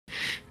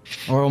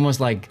Or almost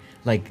like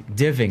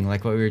diving,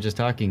 like what we were just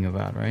talking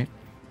about, right?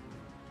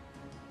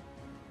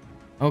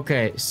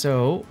 Okay,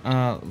 so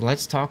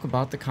let's talk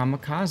about the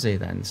Kamikaze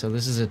then. So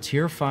this is a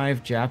Tier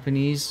 5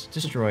 Japanese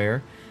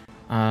destroyer,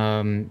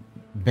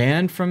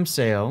 banned from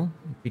sale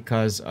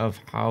because of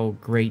how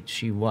great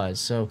she was.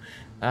 So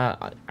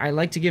I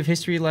like to give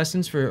history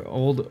lessons for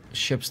old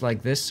ships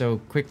like this.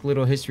 So quick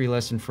little history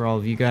lesson for all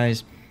of you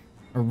guys.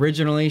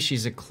 Originally,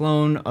 she's a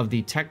clone of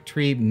the tech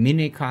tree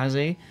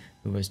Kamikaze,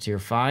 who was Tier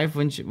 5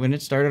 when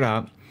it started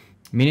out.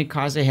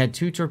 Kamikaze had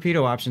 2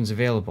 torpedo options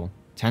available.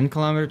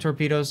 10-kilometer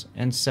torpedoes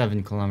and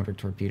 7-kilometer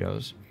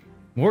torpedoes.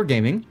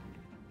 Wargaming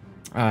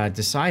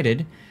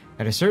decided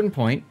at a certain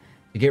point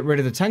to get rid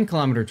of the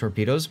 10-kilometer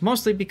torpedoes,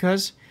 mostly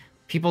because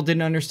people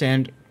didn't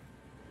understand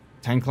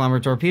 10-kilometer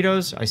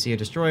torpedoes. I see a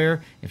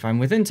destroyer. If I'm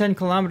within 10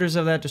 kilometers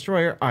of that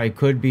destroyer, I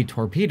could be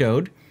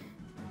torpedoed,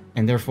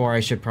 and therefore I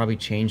should probably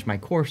change my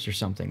course or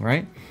something,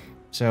 right?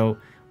 So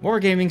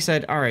Wargaming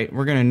said, all right,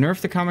 we're going to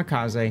nerf the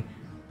Kamikaze,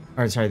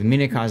 or sorry, the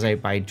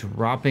Kamikaze by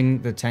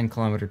dropping the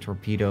 10-kilometer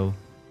torpedo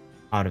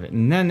out of it.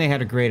 And then they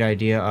had a great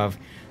idea of,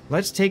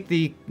 let's take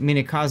the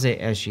Kamikaze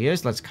as she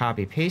is, let's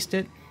copy paste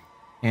it,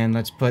 and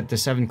let's put the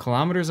 7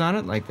 kilometers on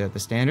it, like the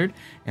standard,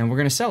 and we're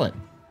going to sell it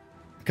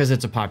because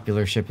it's a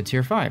popular ship at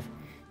Tier 5.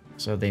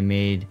 So they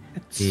made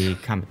the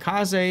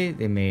Kamikaze,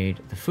 they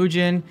made the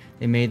Fujin,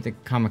 they made the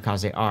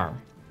Kamikaze R.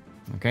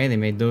 Okay, they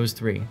made those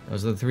 3.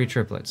 Those are the 3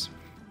 triplets.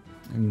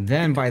 And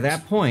then by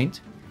that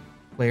point,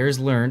 players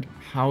learned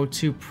how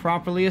to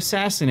properly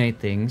assassinate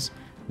things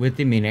with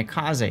the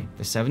Kamikaze.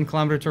 The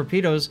 7-kilometer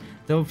torpedoes,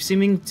 though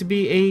seeming to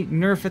be a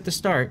nerf at the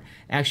start,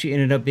 actually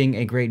ended up being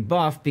a great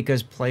buff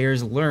because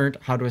players learned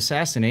how to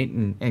assassinate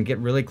and get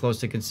really close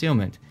to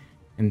concealment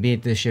and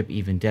make the ship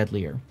even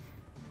deadlier.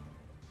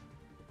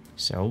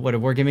 So what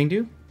did Wargaming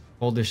do?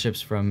 Hold their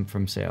ships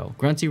from sale.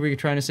 Grunty, were you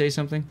trying to say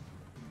something?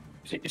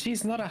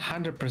 She's not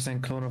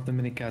 100% clone of the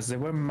Kamikaze. There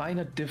were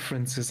minor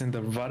differences in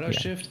the rudder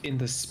shift, in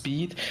the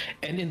speed,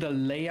 and in the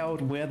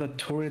layout where the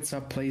turrets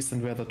are placed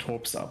and where the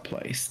torps are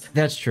placed.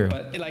 That's true.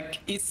 But like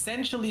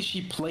essentially,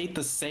 she played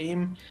the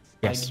same.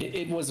 Yes. Like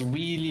it was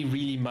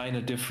really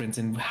minor difference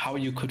in how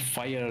you could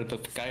fire the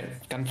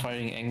gun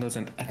firing angles,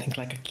 and I think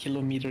like a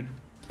kilometer,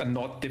 a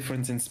knot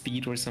difference in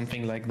speed or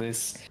something like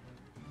this.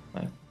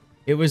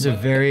 It was a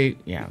very,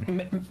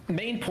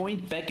 Main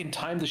point, back in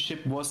time, the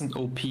ship wasn't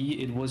OP.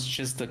 It was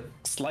just a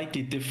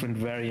slightly different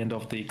variant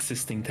of the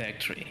existing tech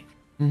tree.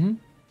 Mm-hmm.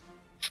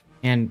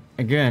 And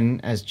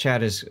again, as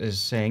Chad is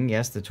saying,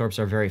 yes, the torps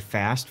are very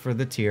fast for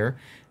the tier.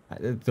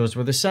 Those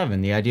were the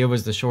 7. The idea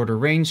was the shorter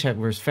range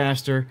was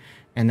faster,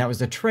 and that was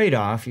the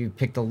trade-off. You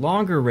picked the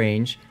longer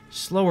range,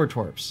 slower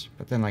torps.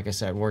 But then, like I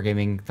said,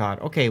 Wargaming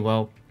thought, okay,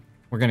 well,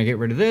 we're going to get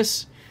rid of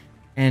this,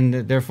 and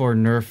therefore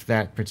nerf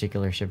that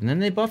particular ship. And then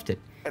they buffed it.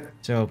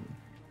 So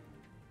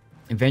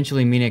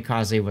eventually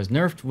Kamikaze was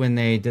nerfed when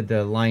they did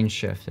the line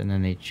shift, and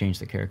then they changed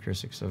the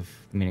characteristics of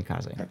the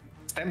Kamikaze. It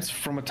stems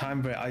from a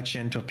time where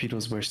IGN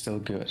torpedoes were still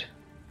good,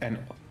 and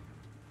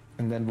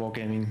then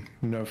Wargaming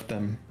nerfed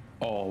them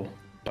all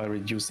by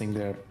reducing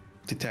their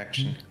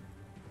detection.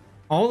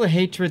 All the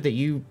hatred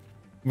that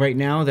right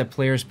now that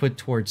players put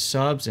towards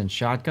subs and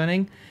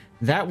shotgunning,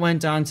 that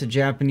went on to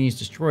Japanese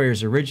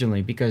destroyers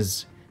originally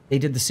because they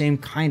did the same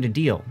kind of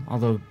deal,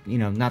 although, you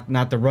know,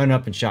 not the run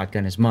up and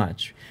shotgun as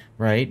much,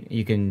 right?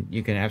 You can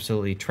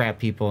absolutely trap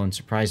people and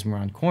surprise them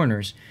around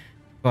corners,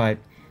 but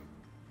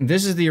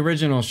this is the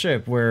original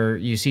ship where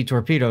you see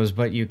torpedoes,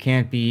 but you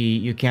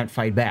can't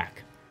fight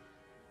back,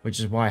 which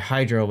is why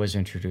Hydra was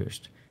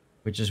introduced,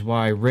 which is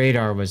why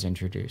radar was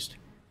introduced.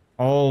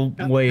 All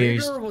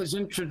ways. Radar was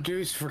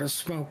introduced for the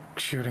smoke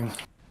shooting.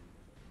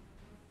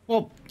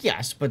 Well,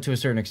 yes, but to a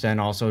certain extent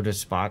also to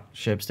spot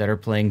ships that are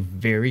playing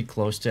very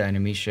close to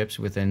enemy ships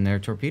within their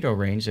torpedo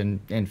range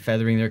and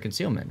feathering their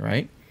concealment,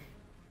 right?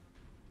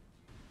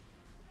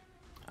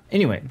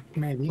 Anyway,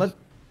 maybe.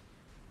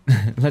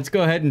 Let's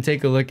go ahead and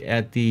take a look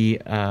at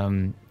the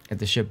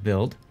ship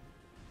build.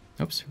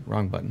 Oops,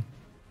 wrong button.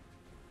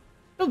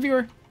 Build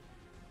viewer.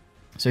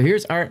 So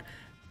here's our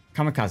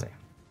Kamikaze.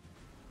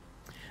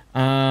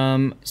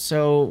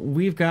 So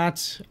we've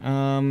got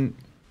on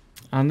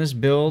this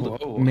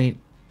build made.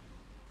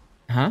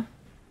 Huh?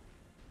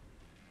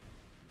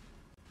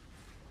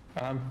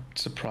 I'm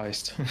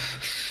surprised.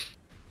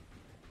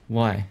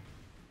 Why?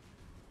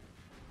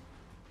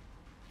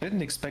 I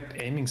didn't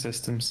expect aiming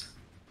systems.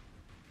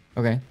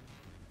 Okay.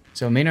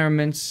 So main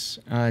armaments,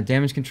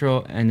 damage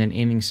control, and then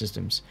aiming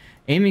systems.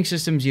 Aiming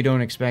systems you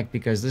don't expect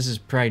because this is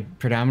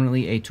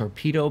predominantly a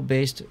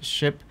torpedo-based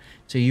ship.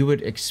 So you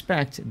would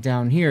expect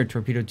down here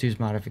torpedo tubes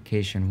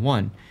modification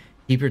 1.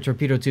 Keep your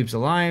torpedo tubes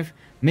alive,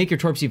 make your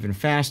torps even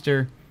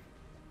faster,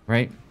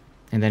 right?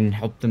 And then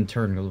help them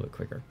turn a little bit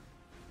quicker.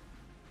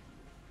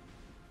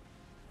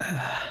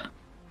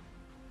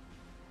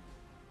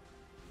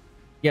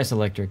 Yes,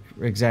 electric.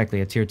 Exactly.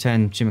 A tier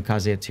 10,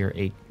 Kamikaze at tier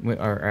 8,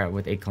 or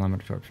with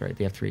 8-kilometer torps, right?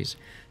 The F3s.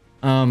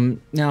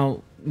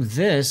 Now,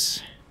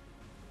 this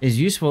is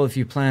useful if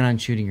you plan on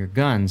shooting your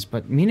guns,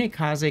 but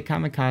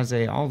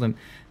Kamikaze, all of them,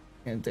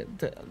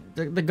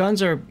 the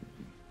guns are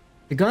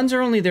The guns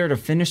are only there to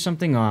finish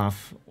something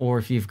off, or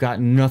if you've got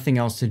nothing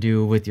else to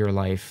do with your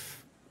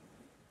life,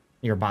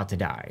 you're about to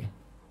die.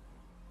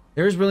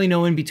 There's really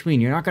no in between.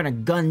 You're not going to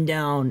gun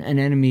down an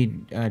enemy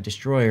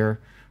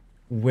destroyer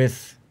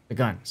with the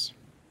guns,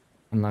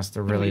 unless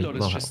they're really the reload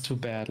low is just health. too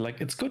bad.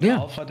 Like, it's good Yeah.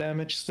 alpha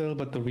damage still,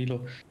 but the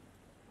reload.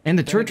 And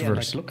the Then turret again,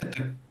 verse. like,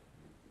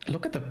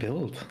 look at the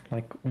build.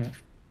 Like,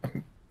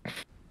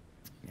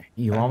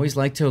 You always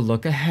like to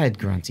look ahead,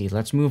 Grunty.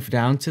 Let's move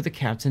down to the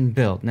captain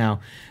build. Now,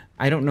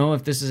 I don't know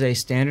if this is a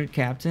standard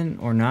captain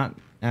or not.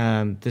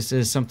 This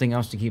is something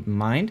else to keep in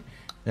mind.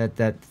 That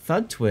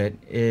Thudtwit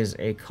is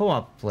a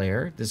co-op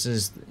player. This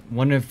is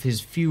one of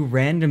his few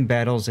random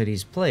battles that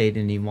he's played,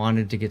 and he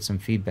wanted to get some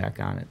feedback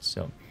on it.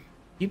 So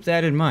keep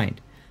that in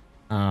mind.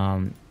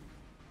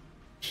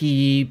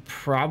 He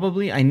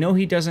probably... I know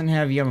he doesn't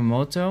have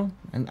Yamamoto,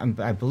 and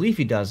I believe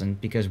he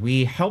doesn't, because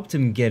we helped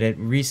him get it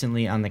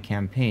recently on the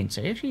campaign.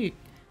 So actually,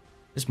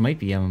 this might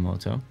be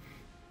Yamamoto.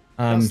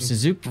 doesn't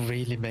Suzuki...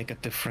 really make a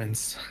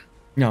difference.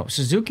 No,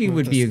 Suzuki with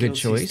would the be a good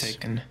skills he's choice.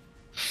 taken.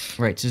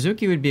 Right,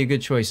 Suzuki would be a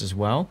good choice as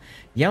well.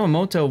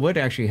 Yamamoto would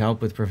actually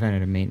help with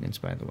preventative maintenance,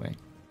 by the way.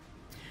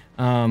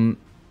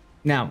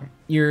 Now,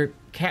 your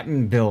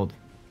captain build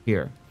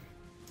here.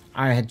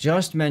 I had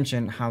just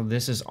mentioned how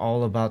this is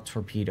all about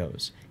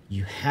torpedoes.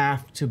 You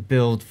have to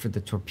build for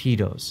the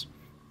torpedoes.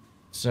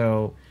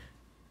 So,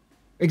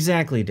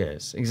 exactly,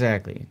 Diz.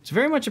 Exactly. It's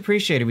very much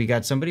appreciated. We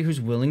got somebody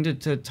who's willing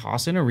to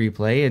toss in a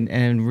replay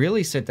and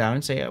really sit down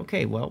and say,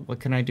 okay, well, what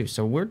can I do?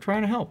 So we're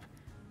trying to help.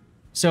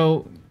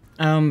 So,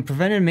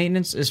 preventative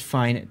maintenance is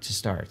fine to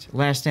start.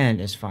 Last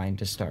stand is fine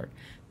to start.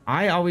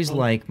 I always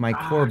like my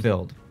core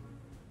build.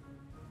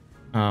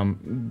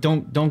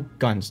 Don't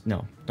guns.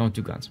 No, don't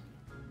do guns.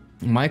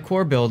 My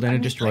core build and a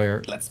destroyer.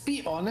 Like, let's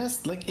be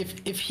honest. Like,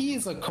 if he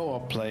is a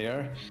co-op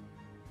player,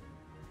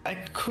 I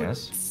could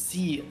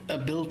see a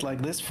build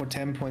like this for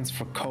 10 points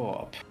for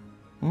co-op.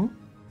 Hmm?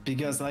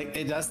 Because like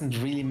it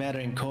doesn't really matter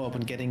in co-op,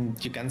 and getting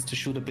your guns to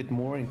shoot a bit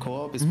more in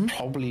co-op is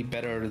probably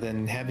better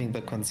than having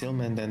the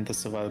concealment and the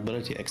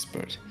survivability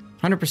expert.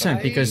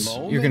 100%, because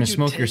you're gonna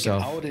smoke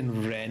yourself. Out in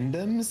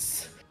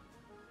randoms,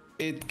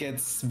 it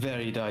gets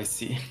very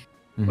dicey.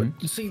 But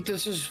see,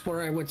 this is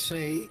where I would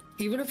say,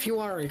 even if you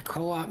are a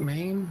co-op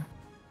main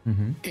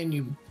and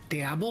you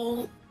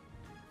dabble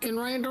in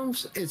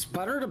randoms, it's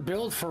better to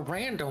build for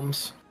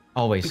randoms.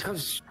 Always.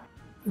 Because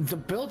the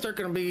builds are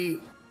going to be,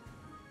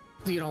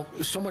 you know,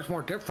 so much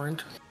more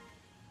different.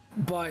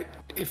 But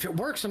if it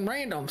works in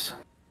randoms,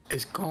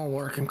 it's going to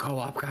work in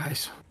co-op,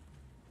 guys.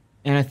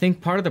 And I think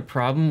part of the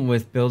problem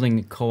with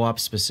building co-op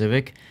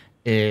specific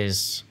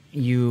is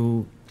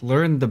you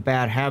learn the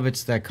bad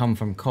habits that come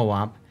from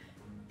co-op,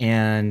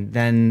 and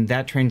then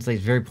that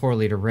translates very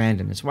poorly to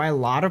random. That's why a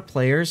lot of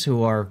players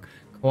who are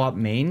co-op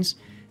mains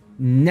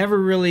never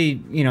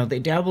really, you know, they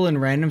dabble in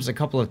randoms a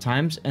couple of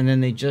times and then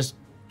they just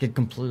get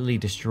completely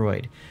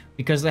destroyed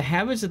because the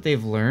habits that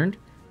they've learned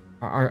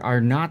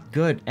are not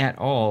good at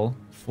all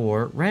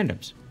for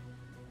randoms.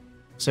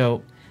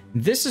 So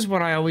this is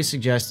what I always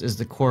suggest is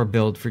the core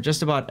build for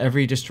just about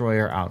every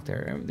destroyer out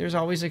there. There's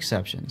always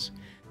exceptions,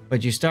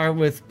 but you start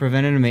with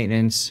preventative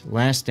maintenance,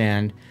 last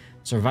stand,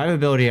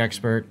 survivability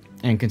expert,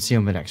 and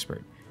concealment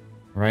expert,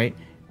 right?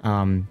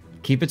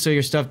 Keep it so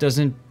your stuff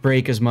doesn't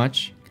break as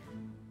much.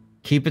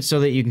 Keep it so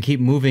that you can keep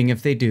moving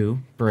if they do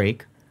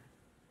break.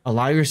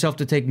 Allow yourself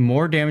to take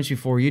more damage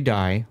before you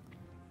die,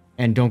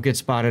 and don't get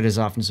spotted as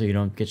often so you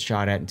don't get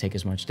shot at and take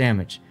as much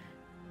damage.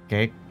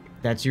 Okay,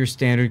 that's your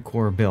standard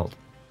core build.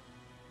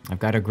 I've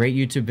got a great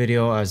YouTube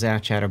video,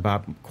 Zach chat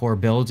about core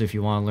builds if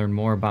you want to learn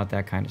more about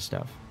that kind of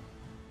stuff.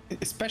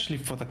 Especially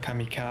for the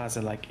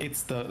Kamikaze, like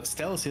it's the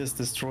stealthiest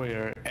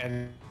destroyer,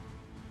 and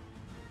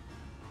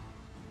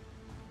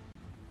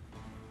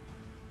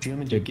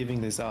you're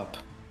giving this up.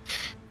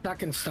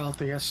 Second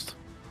stealthiest.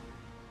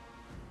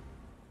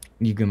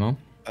 Yugumo.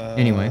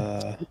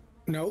 Anyway.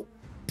 Nope.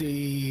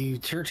 The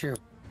tier 2.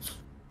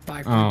 5.2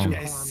 I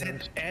kilometers.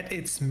 said at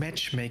its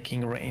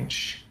matchmaking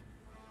range.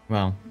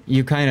 Well,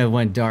 you kind of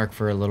went dark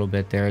for a little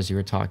bit there as you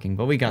were talking,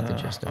 but we got the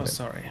gist of it. Oh,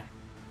 sorry.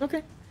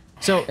 Okay.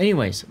 So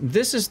anyways,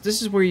 this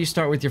is where you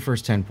start with your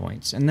first 10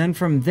 points. And then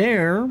from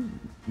there,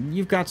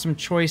 you've got some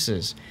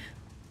choices.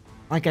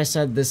 Like I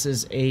said, this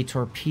is a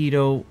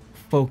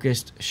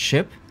torpedo-focused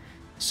ship.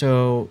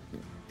 So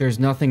there's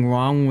nothing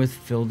wrong with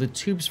filled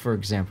tubes, for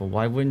example.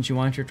 Why wouldn't you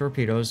want your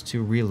torpedoes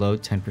to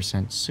reload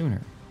 10%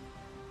 sooner?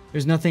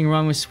 There's nothing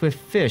wrong with swift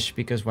fish,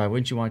 because why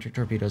wouldn't you want your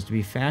torpedoes to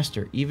be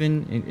faster,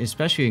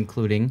 especially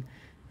including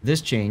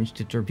this change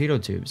to torpedo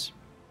tubes,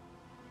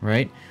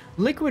 right?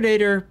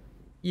 Liquidator,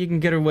 you can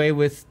get away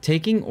with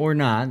taking or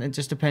not. It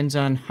just depends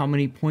on how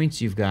many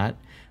points you've got.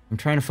 I'm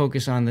trying to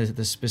focus on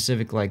the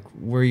specific, like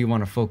where you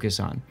want to focus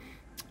on.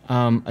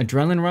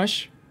 Adrenaline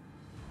Rush,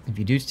 if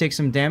you do take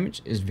some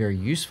damage, is very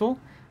useful.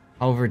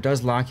 However, it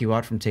does lock you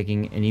out from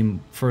taking any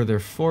further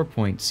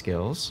 4-point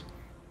skills.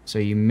 So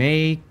you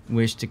may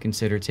wish to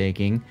consider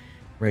taking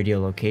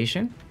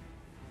radiolocation.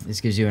 This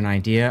gives you an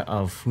idea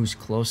of who's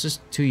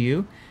closest to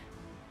you.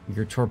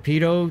 Your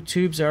torpedo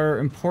tubes are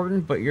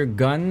important, but your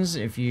guns,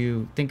 if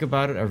you think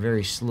about it, are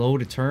very slow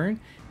to turn.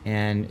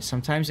 And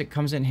sometimes it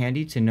comes in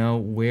handy to know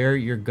where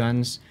your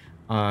guns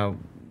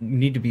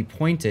need to be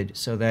pointed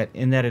so that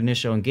in that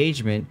initial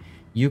engagement,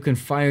 you can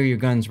fire your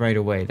guns right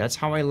away. That's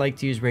how I like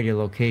to use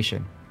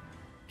radiolocation.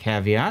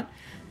 Caveat,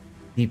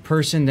 the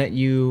person that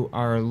you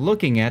are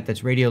looking at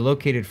that's radio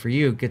located for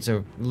you gets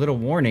a little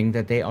warning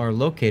that they are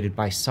located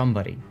by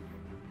somebody.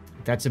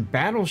 If that's a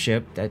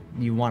battleship that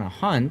you want to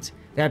hunt,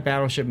 that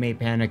battleship may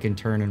panic and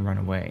turn and run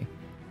away.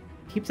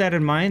 Keep that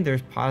in mind.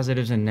 There's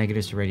positives and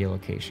negatives to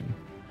radiolocation.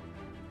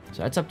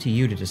 So that's up to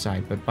you to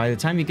decide. But by the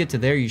time you get to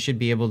there, you should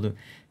be able to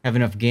have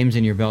enough games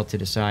in your belt to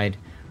decide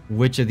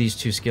which of these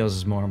two skills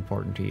is more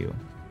important to you.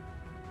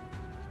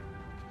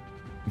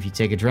 If you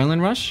take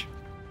Adrenaline Rush,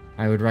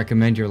 I would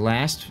recommend your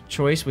last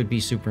choice would be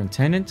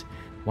Superintendent.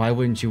 Why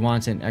wouldn't you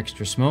want an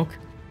extra smoke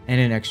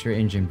and an extra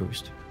engine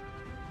boost?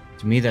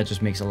 To me, that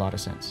just makes a lot of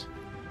sense.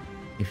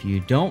 If you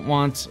don't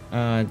want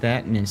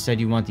that and instead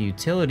you want the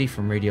utility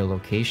from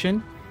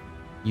radiolocation,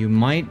 you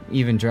might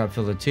even drop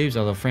Fill the Tubes,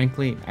 although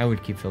frankly, I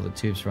would keep Fill the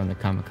Tubes from the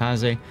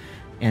Kamikaze.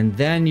 And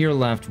then you're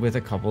left with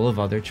a couple of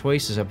other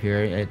choices up here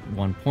at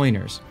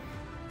one-pointers.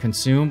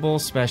 Consumable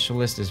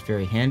Specialist is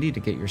very handy to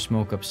get your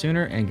smoke up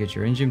sooner and get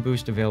your engine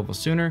boost available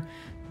sooner.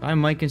 I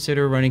might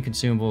consider running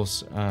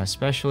Consumables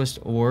Specialist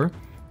or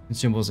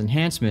Consumables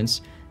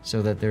Enhancements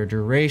so that their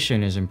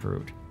duration is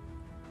improved.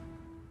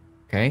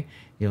 Okay,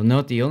 you'll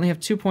note that you only have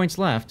 2 points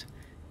left,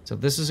 so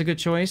this is a good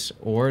choice,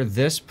 or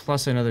this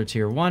plus another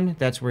tier 1,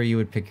 that's where you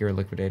would pick your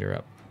Liquidator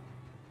up.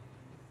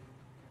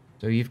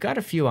 So you've got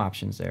a few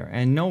options there,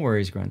 and no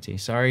worries, Grunty.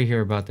 Sorry to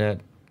hear about that,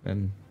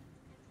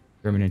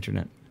 German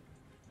internet.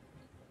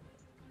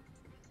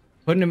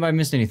 Putting if I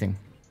missed anything.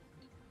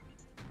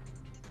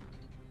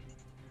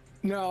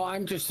 No,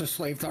 I'm just a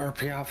slave to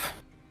RPF.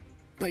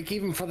 Like,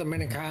 even for the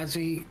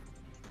Kamikaze,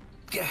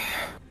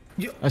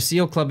 a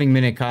seal clubbing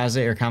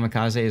Kamikaze or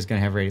Kamikaze is going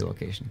to have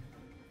radiolocation.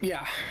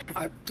 Yeah,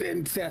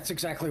 and that's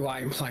exactly why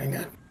I'm playing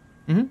it.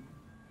 Mm-hmm.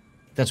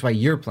 That's why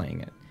you're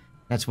playing it.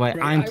 That's why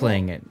I'm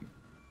playing it.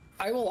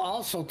 I will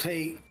also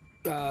take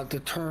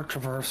the turret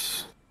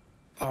traverse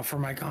for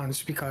my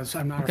guns because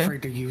I'm not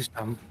afraid to use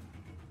them.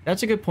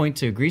 That's a good point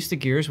too. Grease the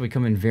Gears would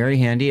come in very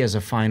handy as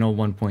a final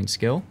 1-point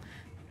skill.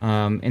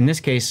 In this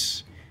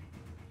case,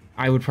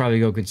 I would probably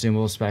go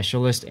Consumable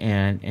Specialist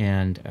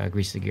and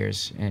Grease the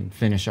Gears and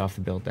finish off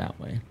the build that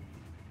way.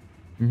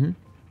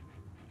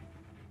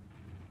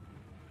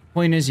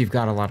 Point is, you've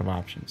got a lot of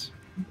options.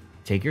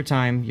 Take your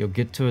time. You'll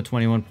get to a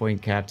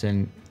 21-point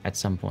captain at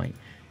some point.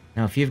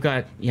 Now, if you've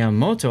got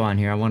Yamamoto on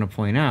here, I want to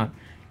point out,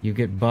 you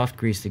get buffed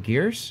Grease the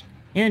Gears,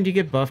 and you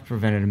get buffed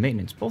Preventative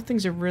Maintenance. Both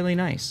things are really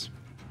nice.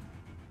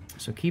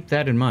 So keep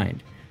that in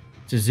mind.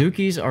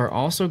 Suzuki's are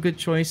also good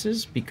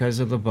choices because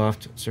of the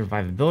buffed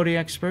Survivability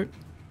Expert,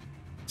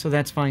 so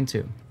that's fine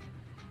too.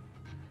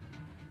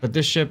 But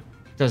this ship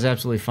does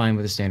absolutely fine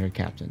with a standard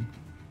captain.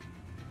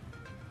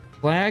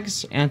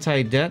 Flags,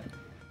 anti-det,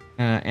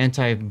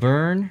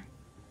 anti-burn,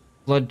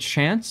 flood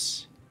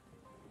chance,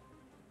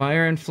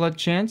 fire and flood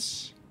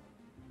chance,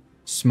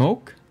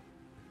 smoke.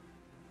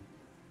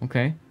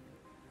 Okay.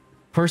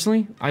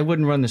 Personally, I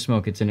wouldn't run the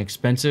smoke. It's an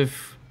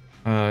expensive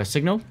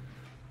signal.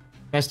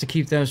 Best to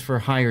keep those for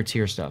higher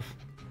tier stuff.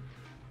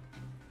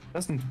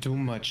 Doesn't do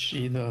much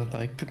either.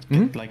 Like,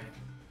 like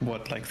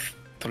what, like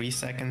 3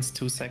 seconds,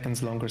 2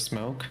 seconds longer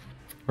smoke?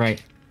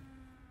 Right.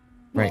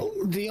 Right. Well,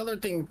 the other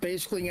thing,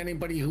 basically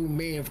anybody who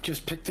may have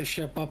just picked the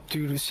ship up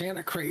due to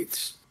Santa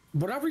crates,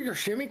 whatever your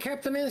shimmy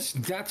captain is,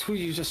 that's who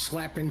you just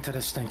slap into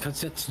this thing,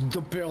 because it's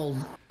the build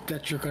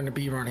that you're going to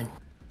be running.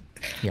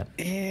 Yeah.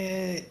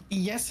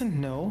 Yes and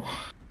no.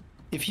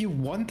 If you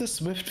want the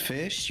Swift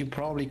Fish, you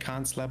probably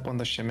can't slap on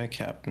the shimmy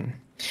captain.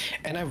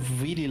 And I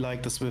really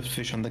like the Swift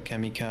Fish on the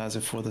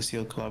Kamikaze for the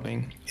seal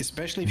clubbing,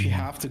 especially if you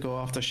have to go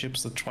after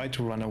ships that try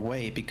to run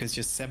away, because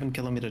your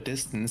 7-kilometer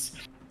distance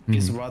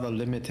is rather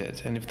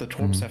limited, and if the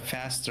torps are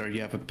faster,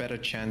 you have a better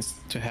chance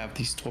to have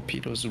these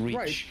torpedoes reach.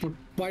 Right, but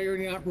why are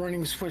we not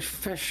running Swift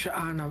Fish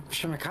on a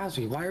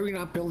Kamikaze? Why are we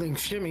not building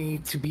Shimmy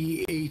to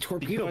be a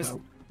torpedo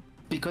boat?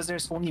 Because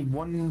there's only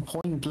 1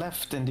 point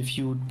left, and if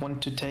you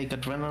want to take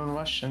Adrenaline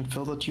Rush and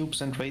Fill the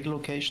Tubes and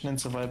Radiolocation and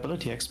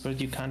Survivability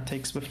Expert, you can't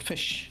take Swift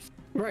Fish.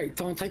 Right,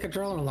 don't take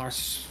Adrenaline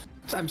Rush.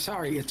 I'm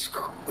sorry, it's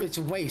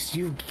a waste.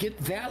 You get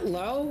that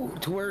low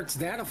to where it's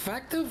that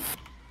effective?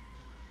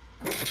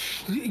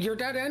 You're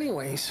dead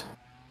anyways.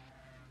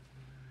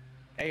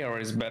 AR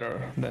is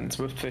better than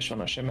Swift Fish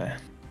on a shimmy.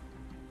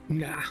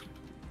 Nah.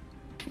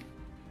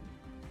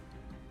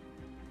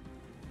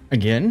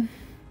 Again,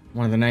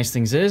 one of the nice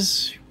things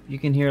is you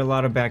can hear a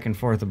lot of back and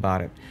forth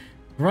about it.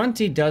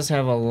 Grunty does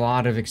have a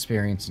lot of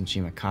experience in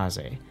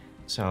Kamikaze,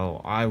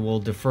 so I will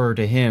defer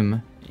to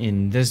him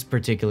in this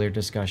particular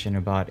discussion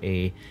about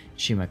a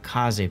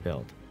Kamikaze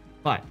build.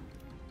 But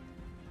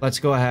let's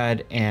go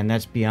ahead, and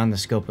that's beyond the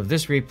scope of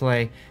this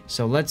replay.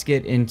 So let's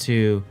get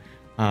into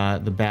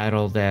the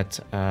battle that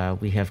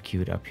we have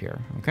queued up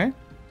here, okay?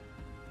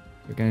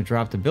 We're going to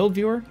drop the build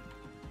viewer,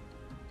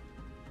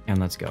 and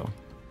let's go.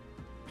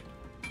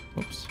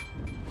 Oops.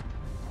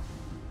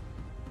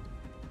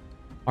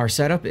 Our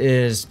setup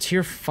is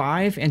tier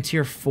 5 and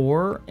tier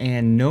 4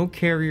 and no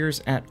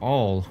carriers at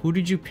all. Who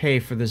did you pay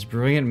for this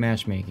brilliant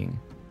matchmaking?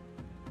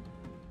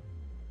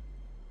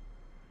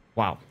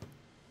 Wow.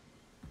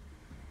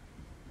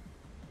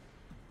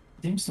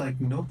 Seems like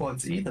no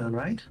bots either,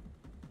 right?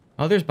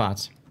 Oh, there's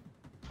bots.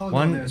 Oh, no,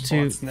 1, there's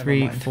 2, bots. Never 3,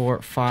 mind.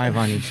 4, 5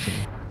 on each team.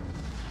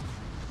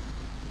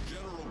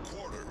 General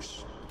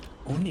quarters.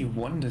 Only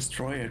one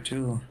destroyer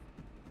too.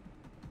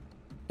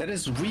 That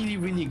is really,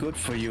 really good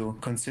for you,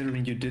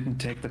 considering you didn't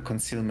take the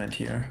concealment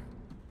here.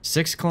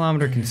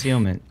 6-kilometer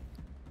concealment.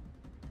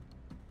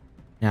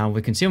 Now,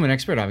 with concealment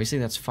expert, obviously,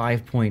 that's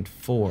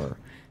 5.4.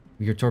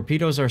 Your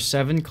torpedoes are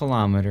 7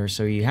 kilometers,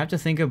 so you have to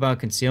think about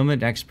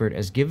concealment expert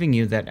as giving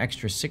you that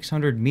extra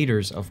 600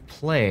 meters of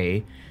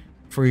play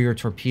for your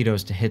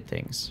torpedoes to hit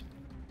things.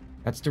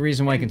 That's the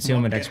reason why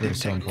concealment expert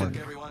is so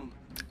important.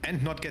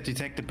 And not get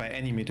detected by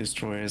enemy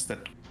destroyers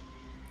that,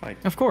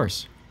 like, Of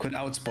course. could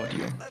outspot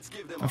you.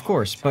 Of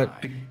course,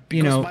 but, you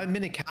Because know... while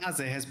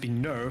Kamikaze has been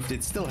nerfed,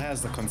 it still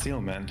has the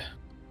concealment,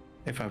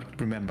 if I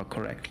remember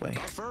correctly.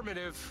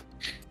 Affirmative.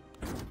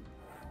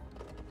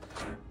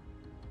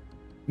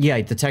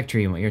 Yeah, the tech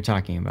tree, what you're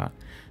talking about.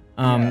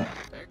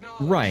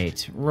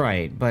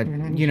 Right, but,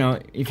 you know,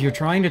 if you're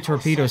trying to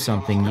torpedo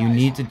something, you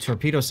need to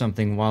torpedo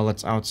something while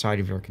it's outside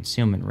of your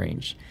concealment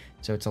range.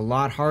 So it's a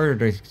lot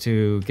harder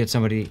to get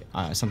somebody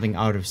something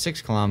out of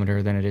 6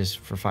 kilometer than it is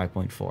for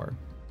 5.4.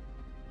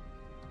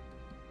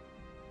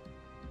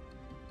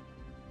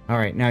 All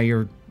right, now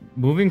you're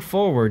moving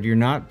forward. You're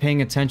not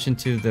paying attention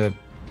to the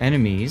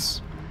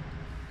enemies.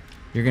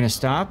 You're going to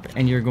stop,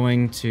 and you're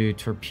going to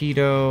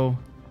torpedo...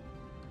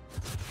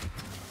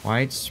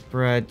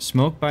 Widespread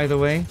smoke, by the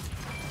way.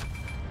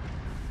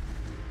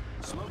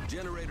 Smoke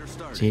generator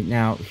started. See,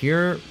 now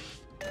here,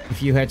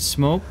 if you had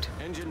smoked,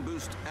 Engine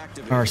boost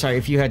activated. or sorry,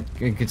 if you had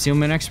a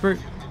concealment expert,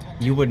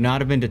 you would not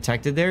have been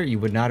detected there. You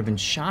would not have been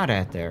shot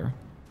at there.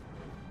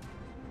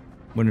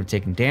 Wouldn't have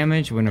taken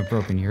damage. Wouldn't have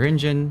broken your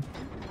engine.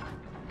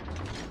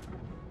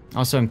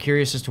 Also, I'm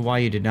curious as to why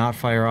you did not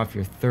fire off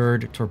your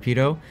 3rd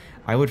torpedo.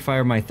 I would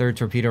fire my 3rd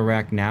torpedo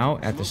rack now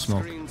at the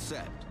smoke. Screen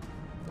set.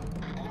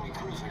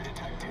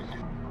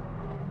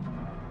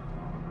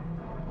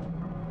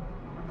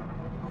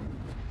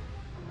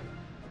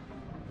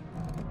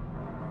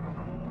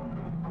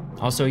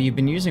 Also, you've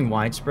been using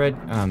widespread.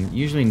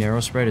 Usually narrow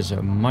spread is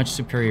a much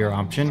superior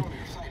option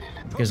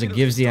because it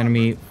gives the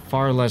enemy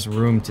far less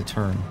room to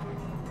turn.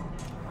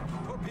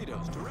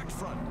 Torpedoes direct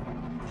front.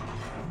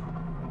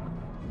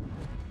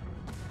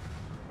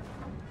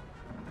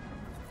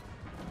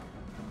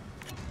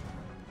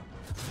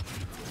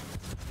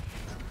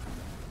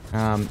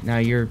 Now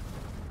you're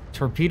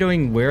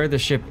torpedoing where the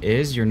ship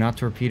is. You're not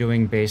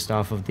torpedoing based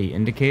off of the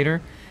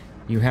indicator.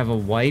 You have a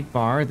white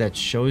bar that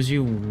shows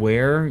you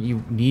where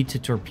you need to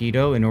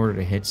torpedo in order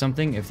to hit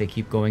something if they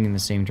keep going in the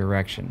same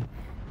direction.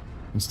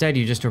 Instead,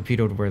 you just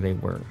torpedoed where they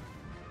were.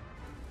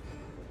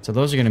 So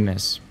those are going to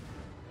miss.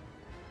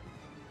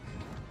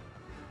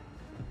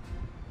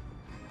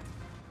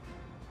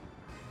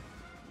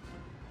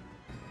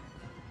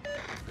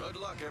 Good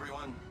luck,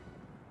 everyone.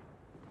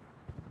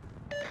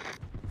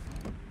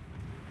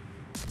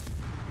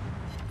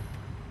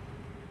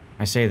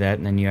 I say that,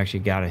 and then you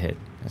actually got a hit.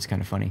 That's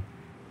kind of funny.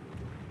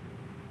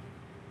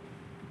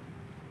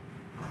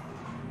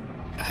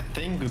 I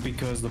think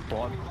because the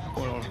bot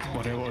or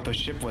whatever, or the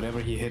ship, whatever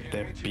he hit,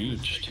 they're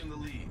beached. In the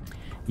lead.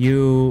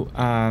 You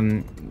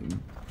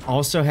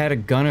also had a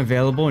gun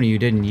available and you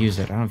didn't use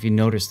it. I don't know if you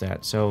noticed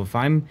that. So if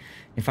I'm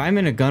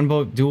in a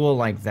gunboat duel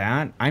like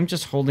that, I'm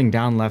just holding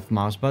down left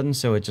mouse button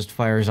so it just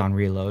fires on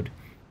reload.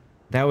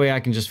 That way I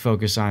can just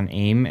focus on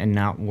aim and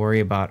not worry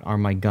about are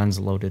my guns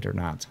loaded or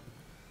not.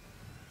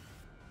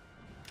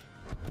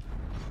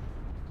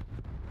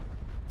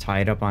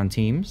 Tied up on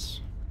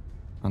teams.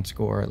 On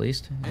score, at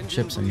least. Engine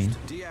Chips, I mean.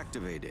 boost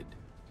deactivated.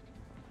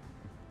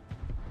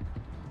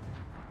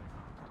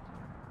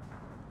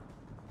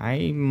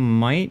 I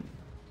might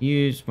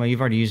use... Well, you've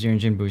already used your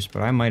engine boost,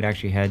 but I might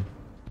actually head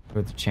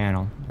for the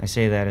channel. I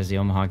say that as the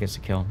Omaha gets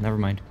a kill. Never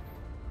mind.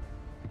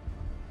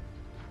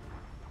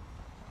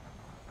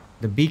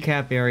 The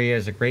B-cap area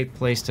is a great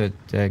place to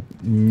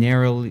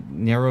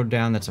narrow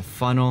down. That's a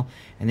funnel.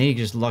 And then you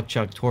just luck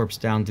chuck torps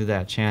down through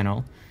that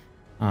channel.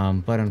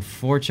 But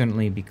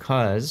unfortunately,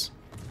 because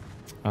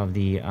of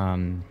the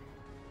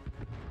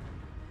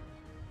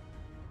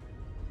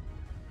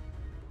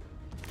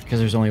because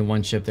there's only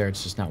one ship there,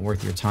 it's just not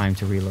worth your time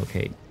to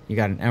relocate. You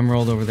got an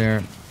Emerald over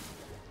there,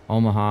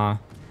 Omaha.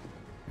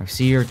 I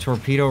see your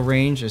torpedo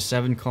range is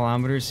 7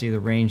 kilometers. See the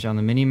range on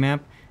the mini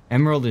map.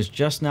 Emerald is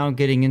just now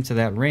getting into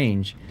that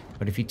range,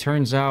 but if he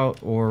turns out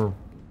or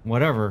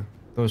whatever,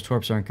 those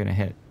torps aren't going to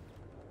hit.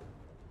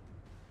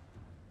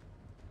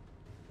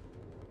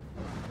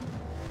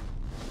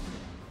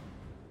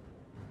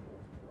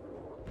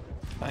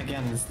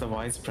 Again, it's the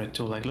widespread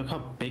too. Like, look how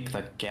big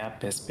that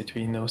gap is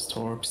between those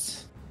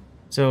torps.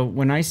 So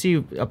when I see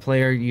a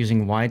player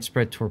using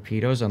widespread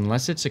torpedoes,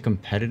 unless it's a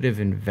competitive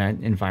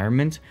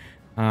environment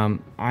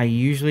I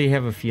usually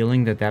have a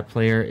feeling that that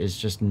player is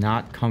just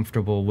not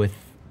comfortable with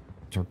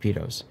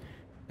torpedoes.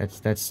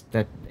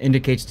 That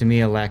indicates to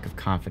me a lack of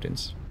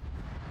confidence.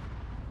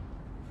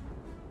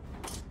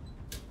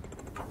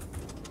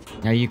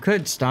 Now you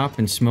could stop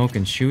and smoke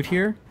and shoot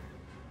here,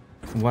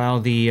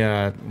 while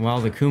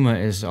the Kuma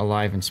is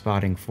alive and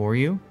spotting for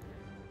you.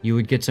 You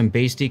would get some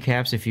base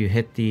decaps if you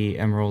hit the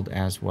emerald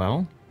as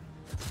well.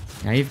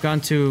 Now you've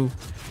gone to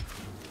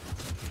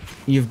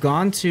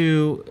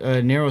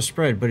a narrow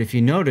spread, but if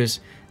you notice,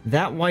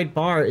 that white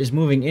bar is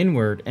moving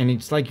inward, and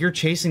it's like you're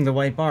chasing the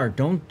white bar.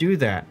 Don't do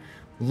that.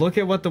 Look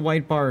at what the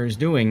white bar is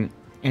doing,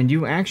 and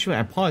you actually,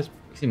 I paused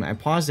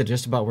it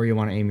just about where you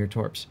want to aim your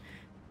torps.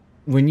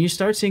 When you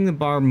start seeing the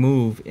bar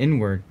move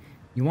inward,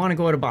 you want to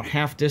go at about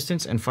half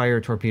distance and fire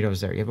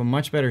torpedoes there. You have a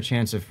much better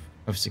chance of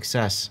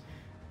success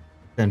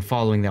than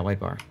following that white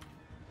bar.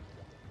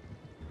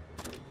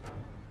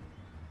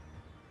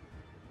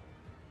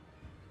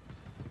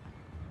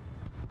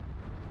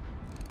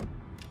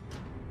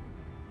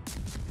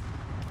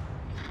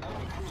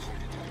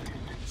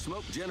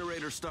 Smoke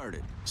generator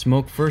started.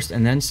 Smoke first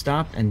and then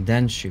stop and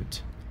then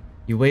shoot.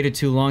 You waited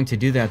too long to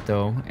do that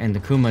though, and the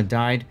Kuma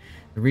died.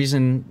 The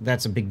reason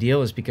that's a big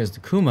deal is because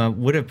the Kuma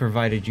would have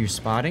provided you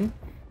spotting,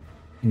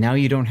 and now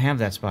you don't have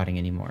that spotting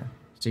anymore.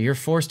 So you're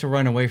forced to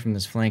run away from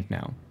this flank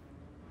now.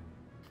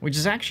 Which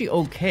is actually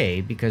okay,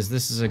 because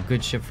this is a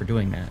good ship for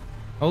doing that.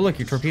 Oh look,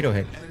 your torpedo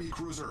hit. Enemy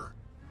cruiser.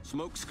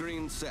 Smoke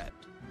screen set.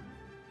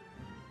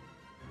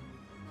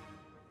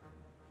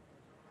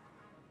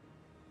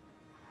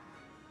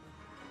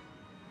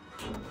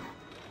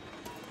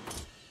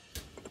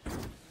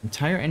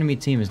 Entire enemy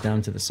team is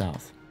down to the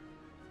south.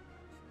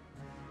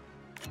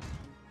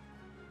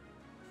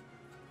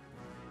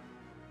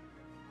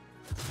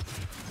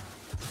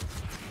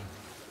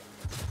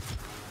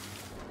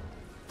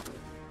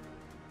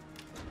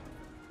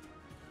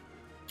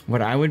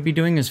 What I would be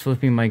doing is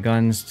flipping my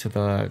guns to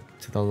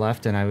the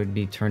left, and I would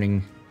be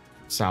turning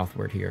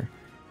southward here.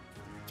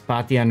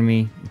 Spot the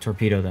enemy and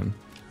torpedo them.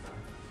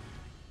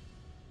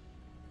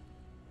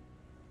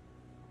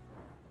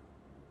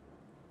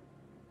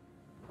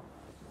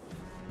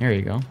 There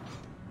you go.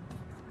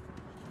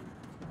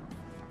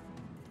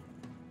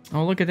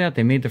 Oh, look at that.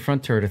 They made the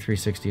front turret a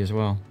 360 as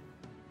well.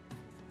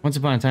 Once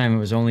upon a time, it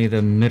was only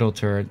the middle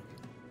turret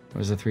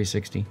was a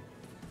 360.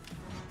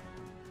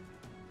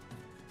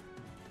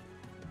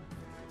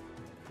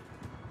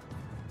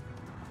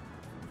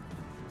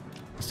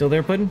 Still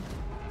there, Puddin'?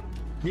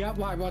 Yeah,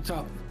 why? What's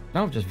up?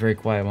 No, just very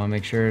quiet. I want to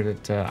make sure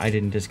that I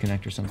didn't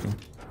disconnect or something.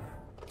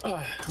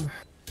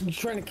 You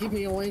trying to keep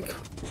me awake?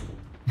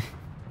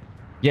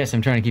 Yes,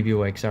 I'm trying to keep you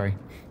awake. Sorry.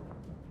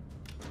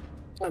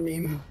 I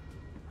mean,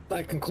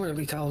 I can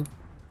clearly tell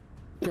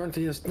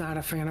Brunty is not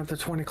a fan of the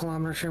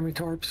 20-kilometer shimmy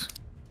torps.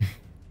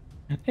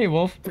 Hey,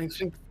 Wolf.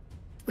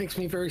 Makes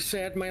me very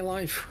sad in my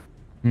life.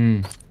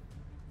 Hmm.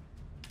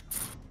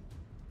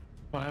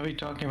 Why are we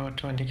talking about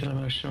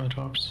 20-kilometer shimmer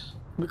torps?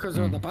 Because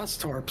they're the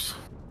best torps.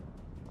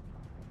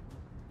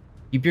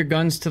 Keep your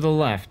guns to the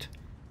left.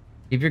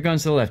 Keep your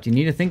guns to the left. You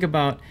need to think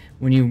about,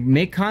 when you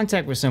make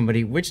contact with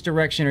somebody, which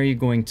direction are you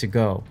going to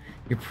go?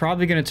 You're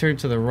probably going to turn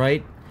to the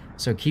right,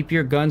 so keep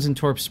your guns and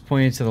torps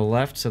pointed to the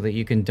left so that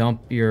you can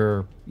dump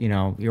your,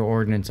 your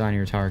ordnance on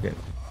your target.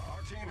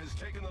 Our team has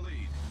taken the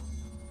lead.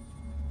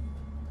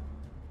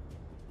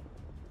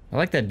 I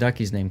like that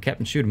ducky's name,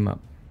 Captain Shoot 'em Up.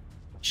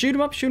 Shoot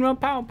 'em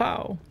up, pow,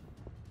 pow.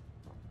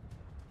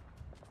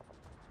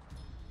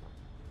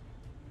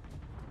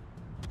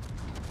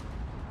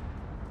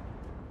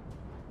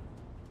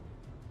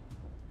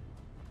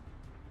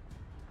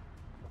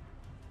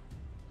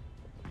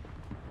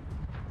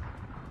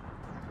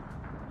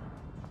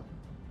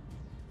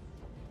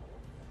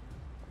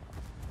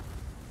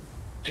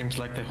 Seems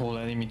like the whole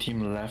enemy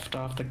team left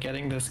after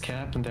getting this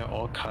cap, and they're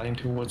all cutting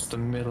towards the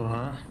middle,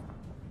 huh?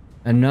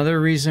 Another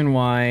reason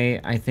why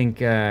I think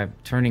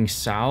turning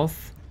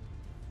south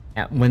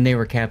when they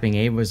were capping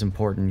A was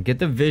important. Get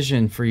the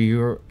vision for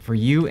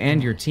you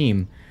and your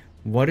team.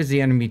 What is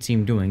the enemy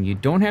team doing? You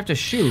don't have to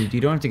shoot. You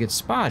don't have to get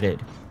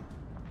spotted.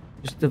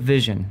 Just the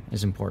vision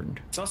is important.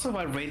 It's also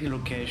why radio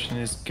location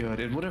is good.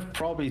 It would have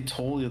probably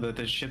told you that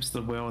the ships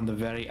that were on the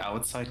very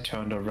outside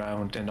turned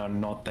around and are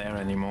not there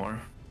anymore.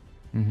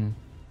 Mm-hmm.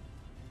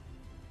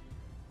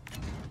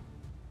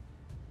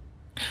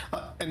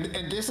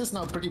 And this is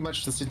now pretty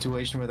much the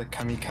situation where the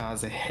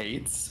Kamikaze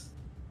hates.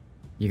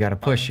 You gotta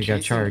push, you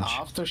gotta charge.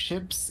 After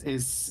ships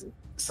is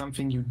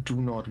something you do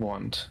not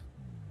want.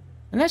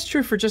 And that's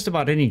true for just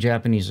about any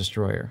Japanese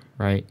destroyer,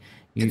 right?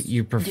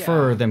 You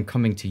prefer them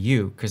coming to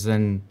you, because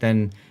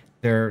then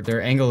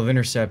their angle of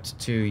intercept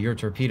to your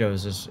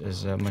torpedoes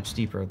is much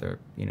steeper. The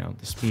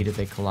speed that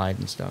they collide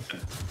and stuff.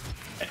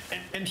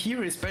 And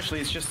here especially,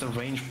 it's just a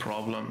range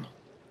problem.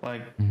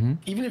 Like,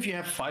 even if you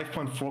have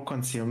 5.4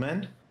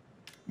 concealment,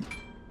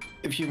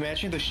 if you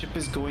imagine the ship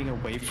is going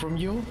away from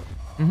you,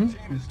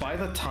 by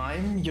the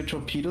time your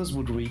torpedoes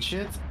would reach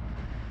it,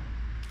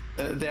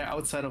 they're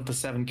outside of the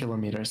 7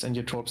 kilometers, and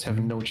your torps have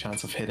no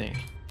chance of hitting.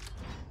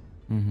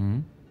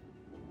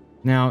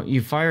 Now,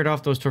 you fired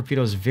off those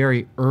torpedoes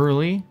very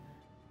early.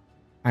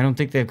 I don't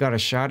think they've got a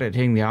shot at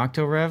hitting the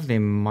Octo-Rev. They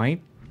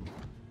might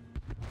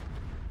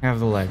have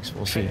the legs.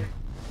 We'll see.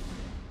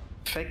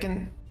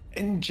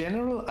 In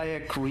general, I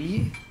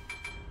agree.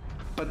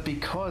 But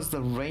because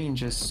the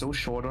range is so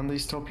short on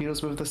these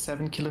torpedoes with the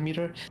 7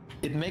 kilometer,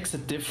 it makes a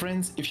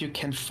difference if you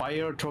can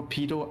fire a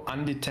torpedo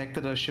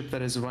undetected at a ship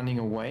that is running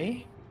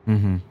away.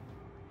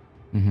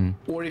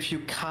 Or if you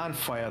can't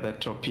fire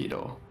that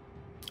torpedo.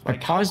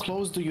 Like, how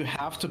close do you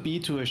have to be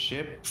to a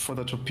ship for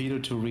the torpedo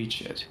to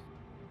reach it?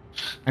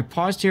 I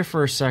paused here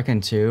for a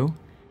second too,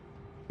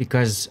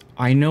 because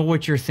I know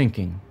what you're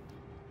thinking.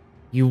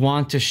 You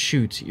want to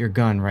shoot your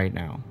gun right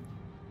now.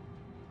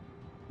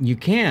 You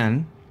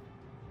can.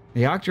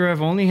 The Octo-Rev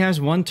only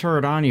has one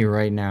turret on you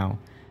right now.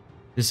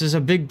 This is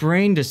a big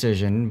brain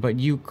decision, but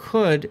you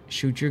could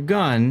shoot your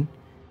gun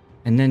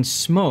and then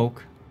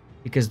smoke,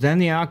 because then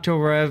the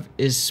Octo-Rev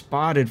is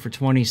spotted for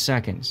 20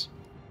 seconds.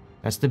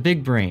 That's the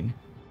big brain.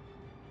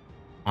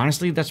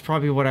 Honestly, that's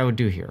probably what I would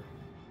do here.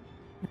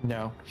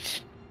 No,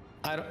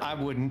 I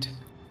wouldn't,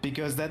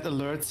 because that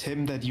alerts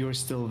him that you're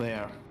still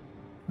there.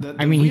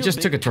 I mean, he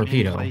just took a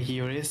torpedo.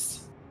 Here is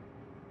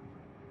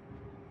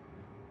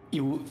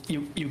you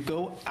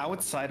go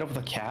outside of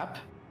the cap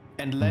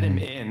and let him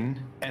in,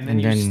 and then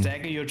you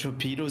stagger your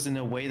torpedoes in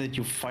a way that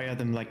you fire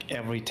them like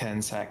every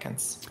 10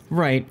 seconds.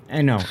 Right,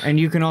 I know. And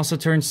you can also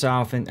turn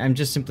south, and I'm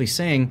just simply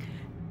saying,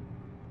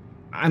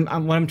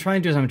 what I'm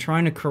trying to do is I'm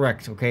trying to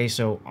correct, okay?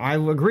 So I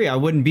agree, I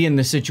wouldn't be in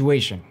this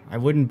situation. I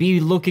wouldn't be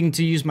looking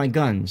to use my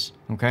guns,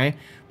 okay?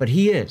 But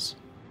he is.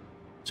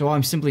 So all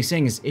I'm simply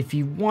saying is, if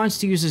he wants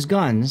to use his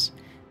guns,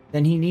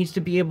 then he needs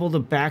to be able to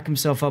back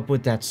himself up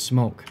with that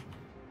smoke.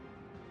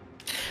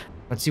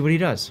 Let's see what he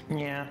does.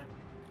 Yeah.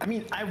 I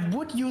mean, I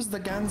would use the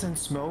guns and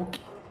smoke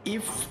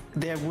if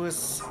there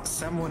was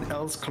someone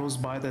else close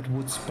by that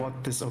would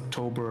spot this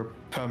October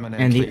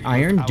permanently. And the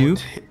Iron Duke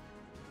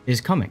is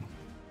coming.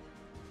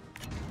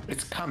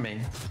 It's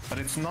coming, but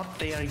it's not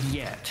there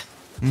yet.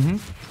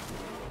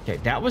 Okay,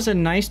 that was a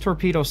nice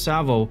torpedo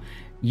salvo.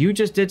 You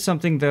just did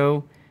something,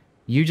 though.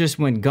 You just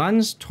went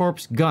guns,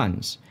 torps,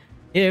 guns.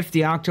 If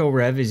the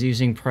Octo-Rev is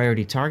using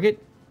priority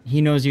target,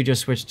 he knows you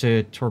just switched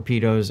to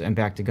torpedoes and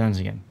back to guns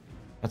again.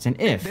 That's an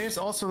if. There's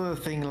also the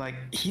thing, like,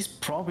 he's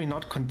probably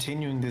not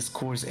continuing this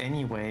course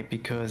anyway,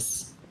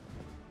 because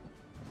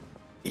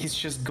he's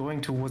just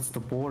going towards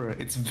the border.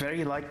 It's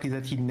very likely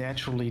that he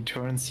naturally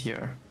turns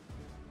here.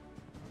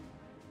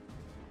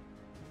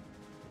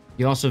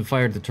 You also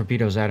fired the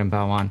torpedoes at him,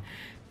 bow on.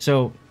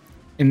 So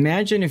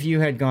imagine if you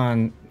had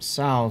gone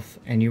south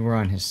and you were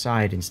on his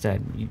side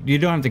instead. You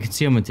don't have the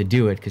concealment to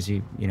do it because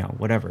you know,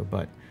 whatever,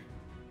 but...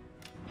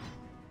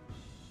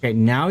 Okay,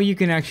 now you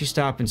can actually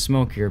stop and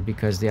smoke here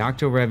because the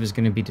Octo-Rev is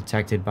going to be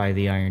detected by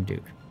the Iron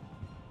Duke.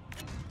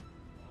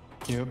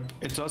 Yep.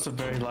 It's also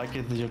very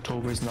likely that the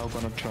October is now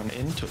going to turn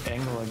in to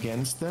angle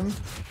against them,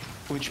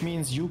 which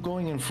means you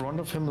going in front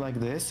of him like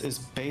this is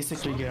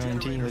basically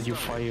guaranteeing that you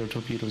fire your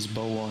torpedoes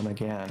bow on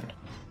again.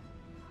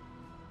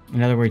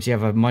 In other words, you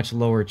have a much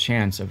lower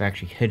chance of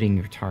actually hitting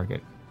your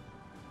target.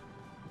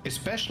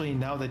 Especially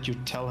now that you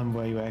tell him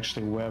where you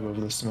actually were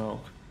with the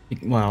smoke.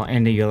 Well,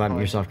 and you let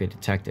yourself get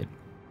detected.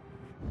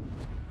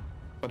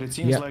 But it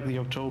seems like the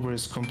October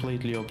is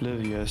completely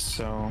oblivious,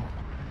 so...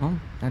 Well,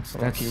 that's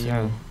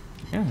yeah,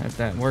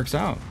 that works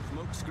out.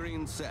 Smoke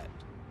screen set.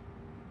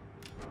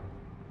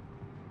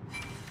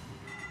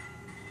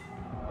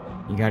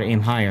 You gotta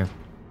aim higher.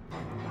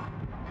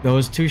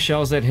 Those two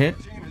shells that hit,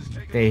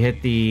 they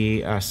hit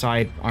the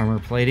side armor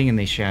plating and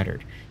they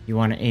shattered. You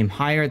want to aim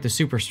higher at the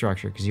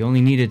superstructure because you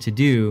only needed to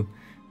do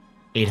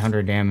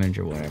 800 damage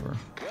or whatever.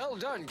 Well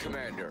done,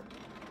 Commander.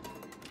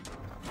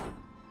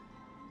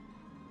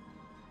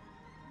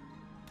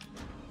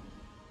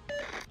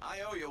 I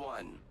owe you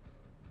one.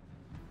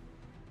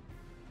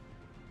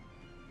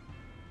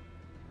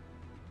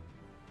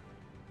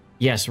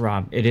 Yes,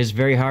 Rob, it is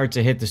very hard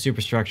to hit the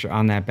superstructure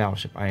on that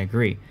battleship. I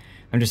agree.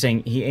 I'm just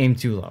saying he aimed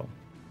too low,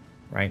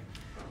 right?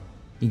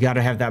 You got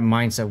to have that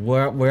mindset.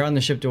 Where on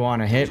the ship do I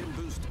want to hit?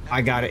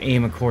 I got to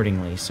aim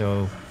accordingly.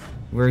 So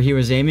where he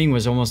was aiming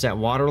was almost at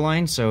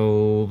waterline,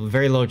 so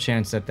very low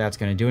chance that that's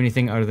going to do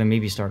anything other than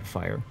maybe start a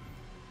fire.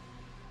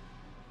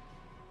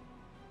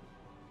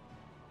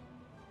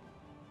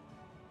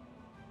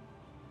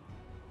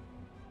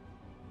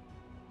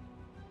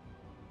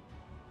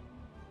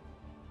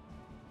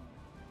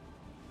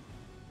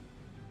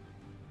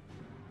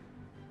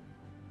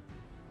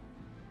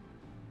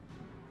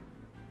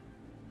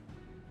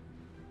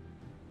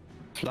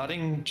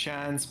 Flooding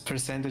chance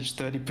percentage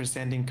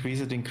 30%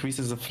 increase. It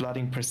increases the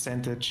flooding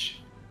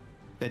percentage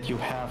that you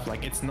have.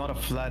 Like, it's not a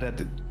flat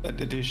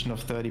addition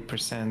of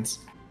 30%.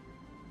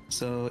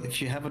 So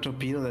if you have a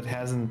torpedo that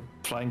has a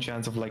flying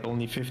chance of like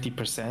only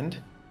 50%,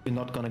 you're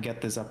not gonna get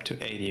this up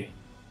to 80.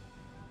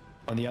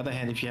 On the other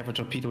hand, if you have a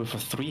torpedo with a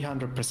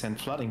 300%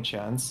 flooding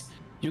chance,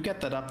 you get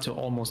that up to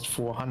almost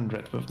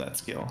 400 with that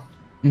skill.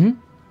 Mm-hmm.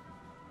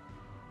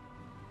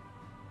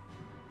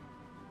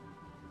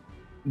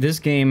 This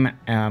game,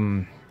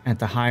 at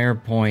the higher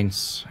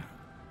points,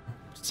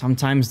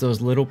 sometimes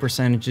those little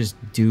percentages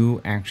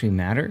do actually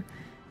matter.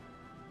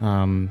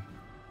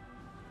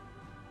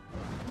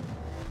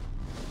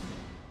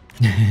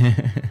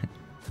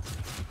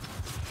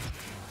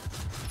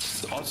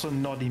 It's also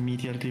not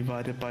immediately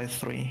divided by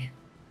 3.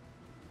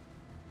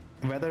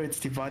 Whether it's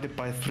divided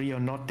by 3 or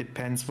not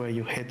depends where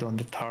you hit on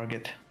the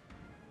target.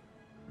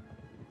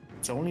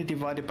 It's only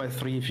divided by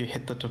 3 if you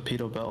hit the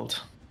torpedo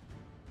belt.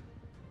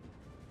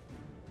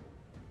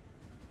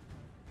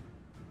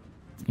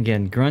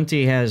 Again,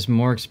 Grunty has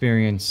more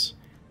experience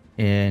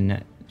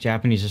in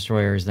Japanese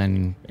destroyers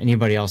than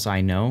anybody else I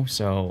know,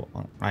 so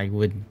I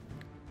would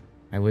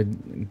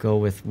go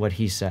with what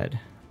he said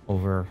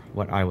over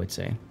what I would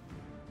say.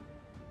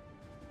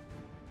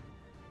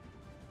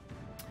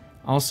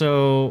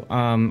 Also,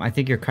 I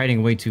think you're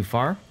kiting way too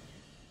far.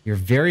 You're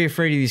very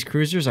afraid of these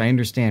cruisers. I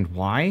understand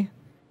why.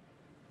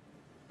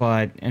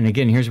 But, and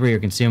again, here's where your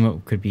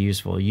concealment could be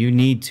useful. You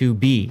need to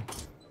be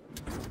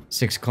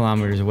 6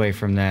 kilometers away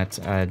from that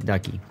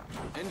ducky.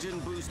 Engine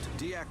boost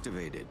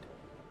deactivated.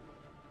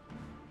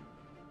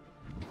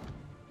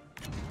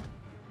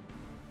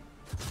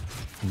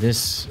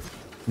 This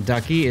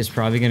ducky is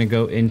probably going to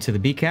go into the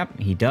B cap.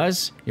 He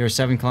does. Your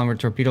 7-kilometer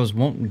torpedoes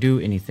won't do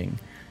anything.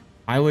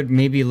 I would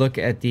maybe look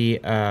at the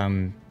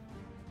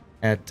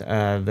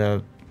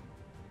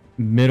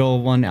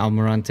middle one,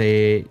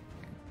 Almirante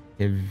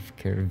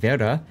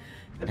Cervera,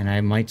 and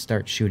I might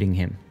start shooting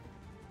him.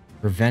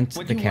 Prevent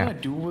what the cap.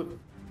 What you want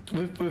to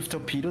do with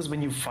torpedoes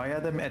when you fire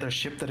them at a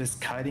ship that is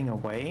kiting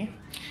away,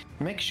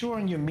 make sure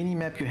on your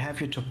minimap you have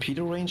your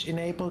torpedo range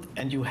enabled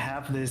and you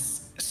have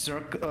this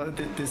circle,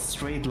 this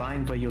straight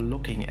line where you're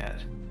looking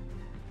at.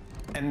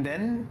 And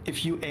then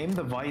if you aim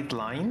the white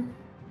line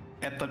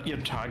at your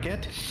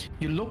target,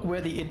 you look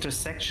where the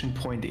intersection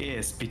point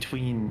is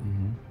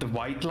between the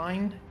white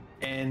line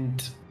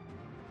and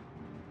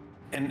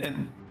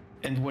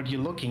what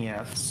you're looking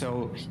at,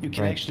 so you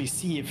can actually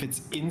see if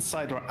it's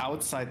inside or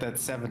outside that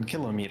 7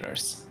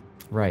 kilometers.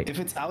 Right. If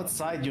it's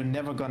outside, you're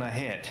never gonna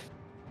hit.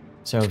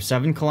 So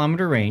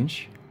 7-kilometer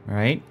range,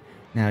 right?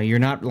 Now you're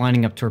not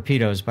lining up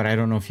torpedoes, but I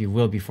don't know if you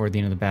will before the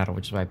end of the battle,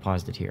 which is why I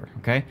paused it here,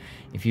 okay?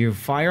 If you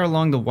fire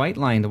along the white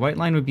line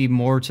would be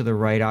more to the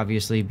right,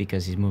 obviously,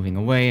 because he's moving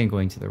away and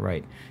going to the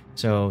right.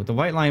 So the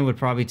white line would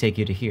probably take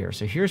you to here.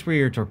 So here's where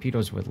your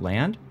torpedoes would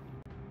land,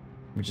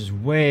 which is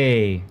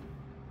way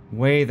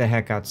the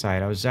heck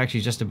outside. I was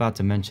actually just about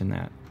to mention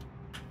that.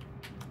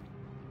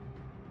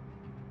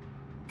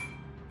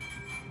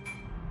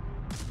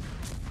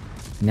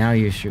 Now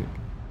you shoot.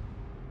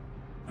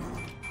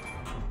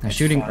 Now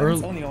shooting early.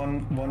 It's only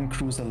on one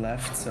cruiser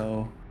left,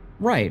 so.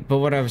 Right, but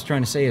what I was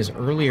trying to say is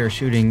earlier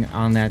shooting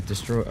on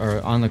that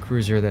or on the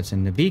cruiser that's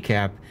in the B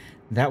cap,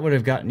 that would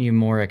have gotten you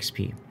more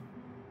XP.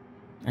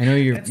 I know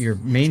your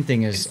main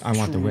thing is I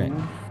want the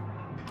win.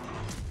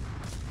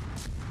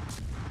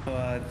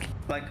 But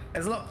like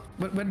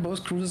when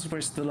both cruisers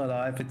were still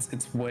alive,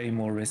 it's way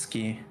more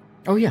risky.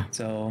 Oh yeah.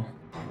 So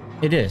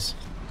it is.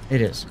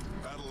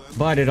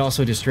 But it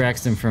also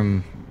distracts them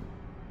from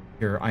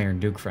your Iron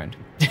Duke friend.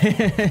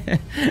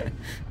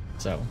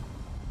 So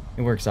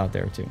it works out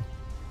there too.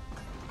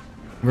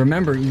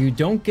 Remember, you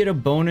don't get a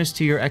bonus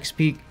to your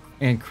XP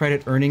and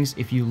credit earnings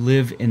if you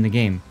live in the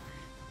game.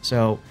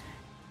 So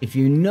if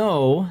you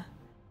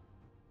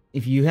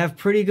have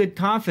pretty good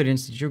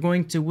confidence that you're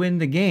going to win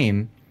the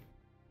game,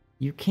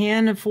 you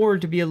can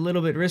afford to be a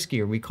little bit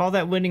riskier. We call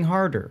that winning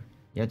harder.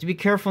 You have to be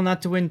careful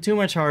not to win too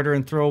much harder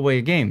and throw away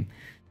a game.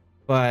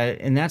 But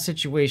in that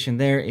situation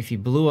there, if you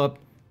blew up,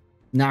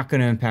 not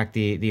going to impact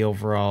the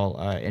overall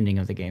ending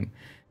of the game.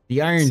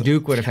 The Iron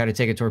Duke would have had to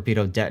take a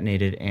torpedo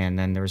detonated, and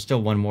then there was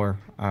still one more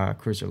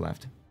cruiser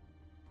left.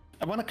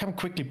 I want to come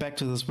quickly back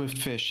to the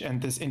Swiftfish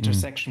and this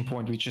intersection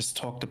point we just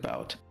talked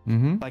about.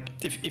 Like,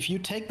 if you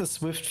take the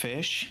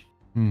Swiftfish,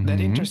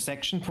 that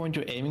intersection point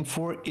you're aiming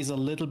for is a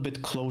little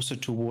bit closer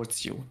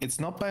towards you. It's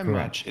not by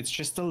much, it's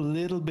just a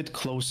little bit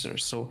closer.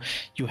 So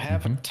you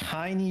have a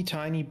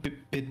tiny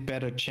bit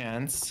better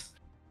chance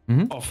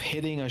of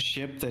hitting a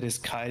ship that is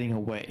kiting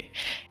away.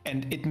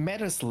 And it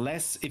matters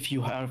less if you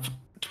have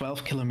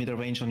 12-kilometer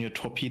range on your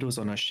torpedoes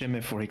on a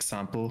shimmy, for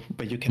example,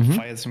 but you can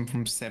fire them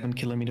from 7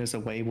 kilometers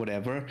away,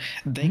 whatever.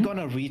 They're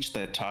gonna reach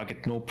that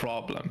target, no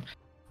problem.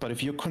 But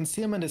if your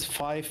concealment is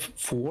 5,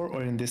 4,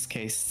 or in this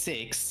case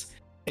 6,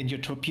 and your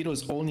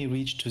torpedoes only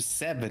reach to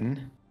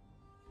 7,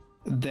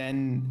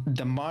 then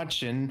the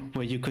margin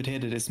where you could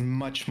hit it is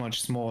much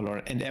smaller,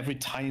 and every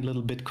tiny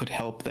little bit could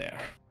help there.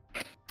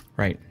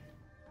 Right.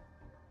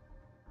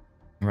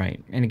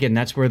 And again,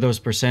 that's where those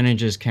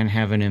percentages can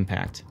have an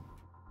impact.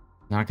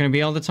 Not going to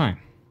be all the time.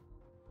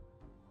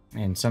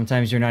 And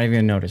sometimes you're not even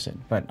going to notice it.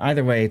 But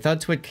either way,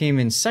 Thudtwit came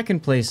in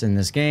second place in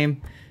this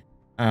game.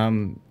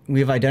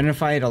 We've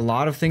identified a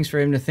lot of things for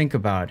him to think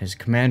about. His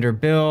commander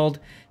build,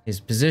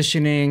 his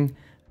positioning,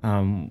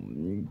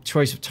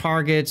 choice of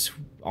targets,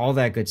 all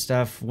that good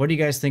stuff. What do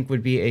you guys think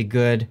would be a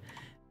good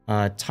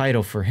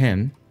title for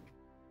him?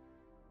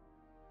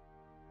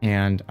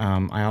 And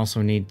I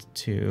also need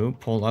to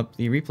pull up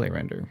the replay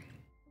render.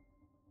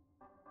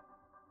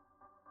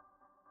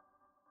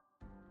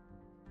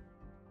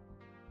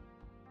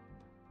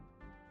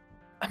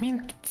 I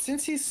mean,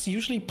 since he's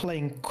usually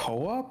playing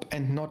co-op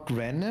and not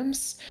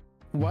randoms,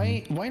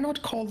 why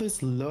not call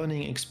this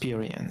learning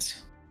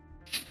experience?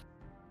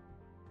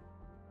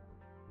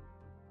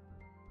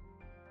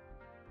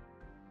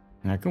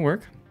 That can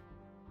work.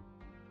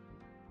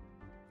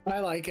 I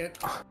like it.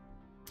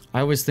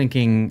 I was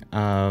thinking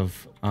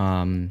of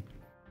I'm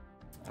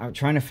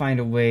trying to find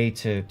a way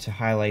to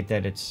highlight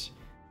that it's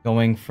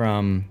going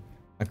from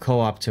a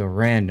co-op to a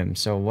random.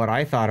 So what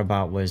I thought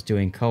about was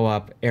doing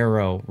co-op,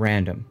 arrow,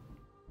 random.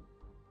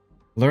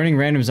 Learning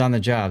randoms on the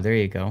job. There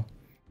you go.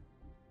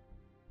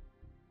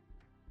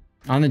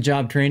 On the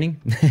job training.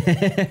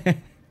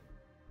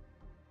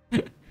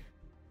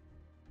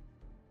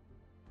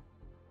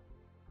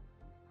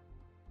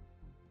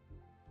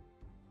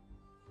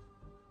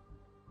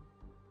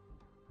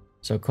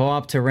 So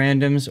co-op to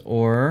randoms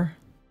or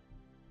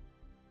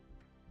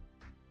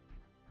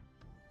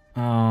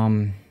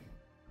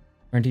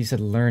Renty said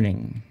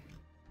learning.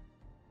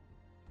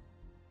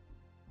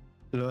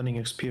 Learning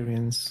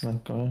experience,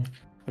 like a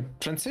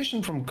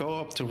transition from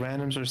co-op to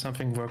randoms or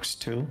something works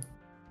too.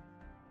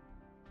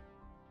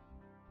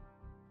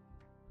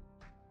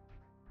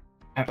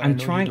 I'm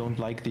trying. You don't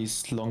like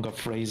these longer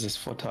phrases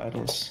for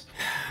titles.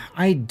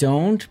 I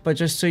don't, but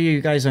just so you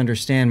guys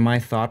understand my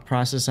thought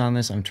process on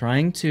this, I'm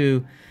trying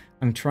to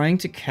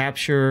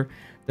capture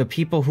the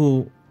people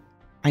who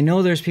I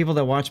know there's people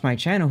that watch my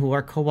channel who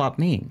are co-op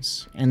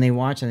mains and they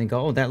watch and they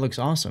go, "Oh, that looks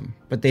awesome,"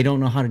 but they don't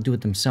know how to do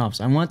it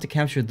themselves. I want to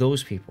capture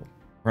those people,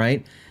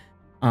 right?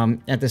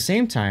 At the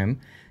same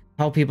time,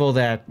 help people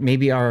that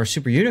maybe are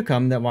super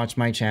unicum that watch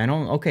my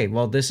channel. Okay,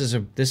 well, this is a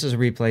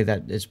replay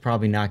that is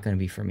probably not going to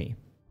be for me.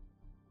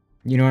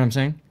 You know what I'm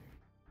saying?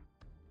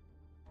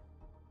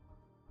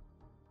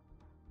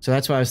 So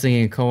that's why I was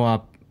thinking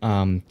co-op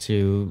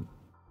to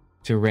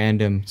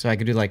random. So I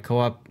could do like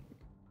co-op.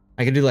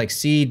 I could do like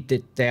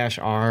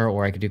C-R,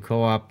 or I could do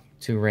co-op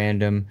to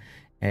random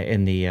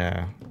in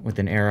the with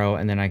an arrow,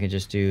 and then I could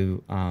just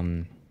do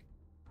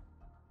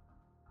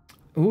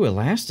ooh,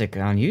 elastic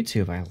on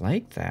YouTube. I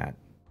like that.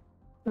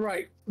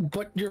 Right,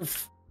 but you're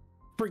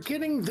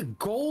forgetting the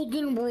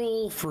golden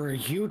rule for a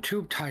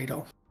YouTube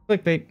title.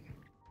 Clickbait.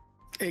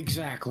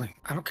 Exactly.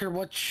 I don't care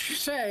what you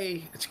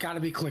say, it's got to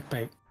be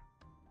clickbait.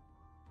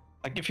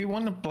 Like if you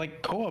want to,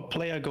 like, co-op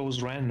player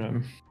goes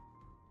random.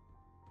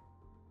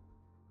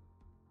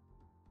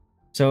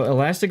 So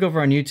Elastic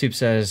over on YouTube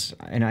says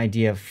an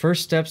idea: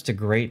 first steps to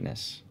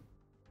greatness.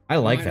 I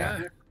like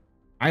that.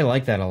 I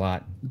like that a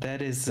lot.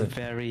 That is a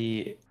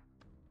very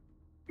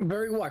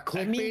what?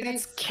 Clickbait? I mean,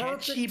 that's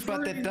catchy,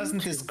 but that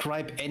doesn't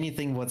describe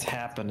anything what's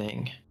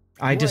happening.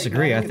 I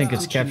disagree. I think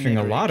it's Too capturing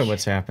a lot of generic.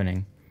 what's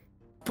happening.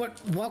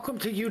 But welcome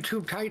to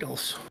YouTube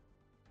titles.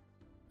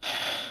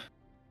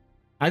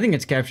 I think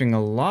it's capturing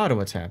a lot of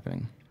what's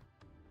happening.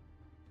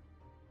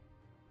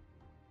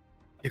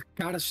 You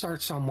got to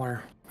start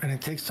somewhere, and it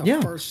takes the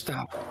Yeah. first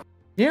step.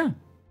 Yeah.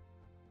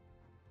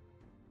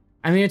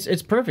 I mean,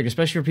 it's perfect,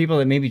 especially for people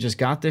that maybe just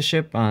got this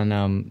ship on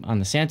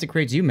the Santa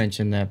crates. You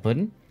mentioned that,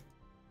 Puddin'.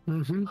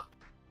 Mm-hmm.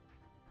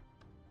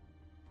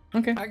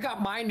 Okay. I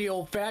got mine the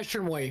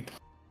old-fashioned way.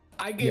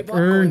 I gave up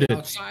earned going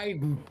it.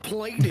 outside and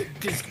played it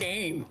this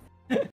game.